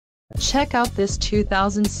Check out this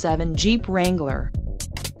 2007 Jeep Wrangler.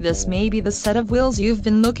 This may be the set of wheels you've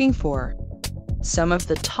been looking for. Some of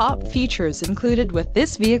the top features included with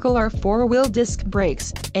this vehicle are 4-wheel disc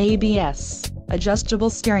brakes, ABS, adjustable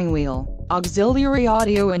steering wheel, auxiliary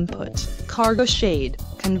audio input, cargo shade,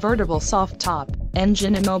 convertible soft top,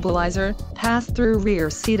 engine immobilizer, pass-through rear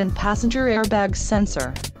seat and passenger airbag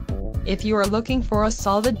sensor. If you are looking for a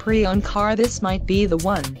solid pre-owned car, this might be the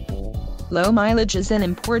one. Low mileage is an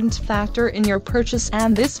important factor in your purchase,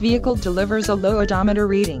 and this vehicle delivers a low odometer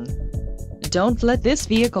reading. Don't let this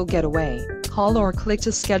vehicle get away. Call or click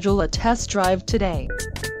to schedule a test drive today.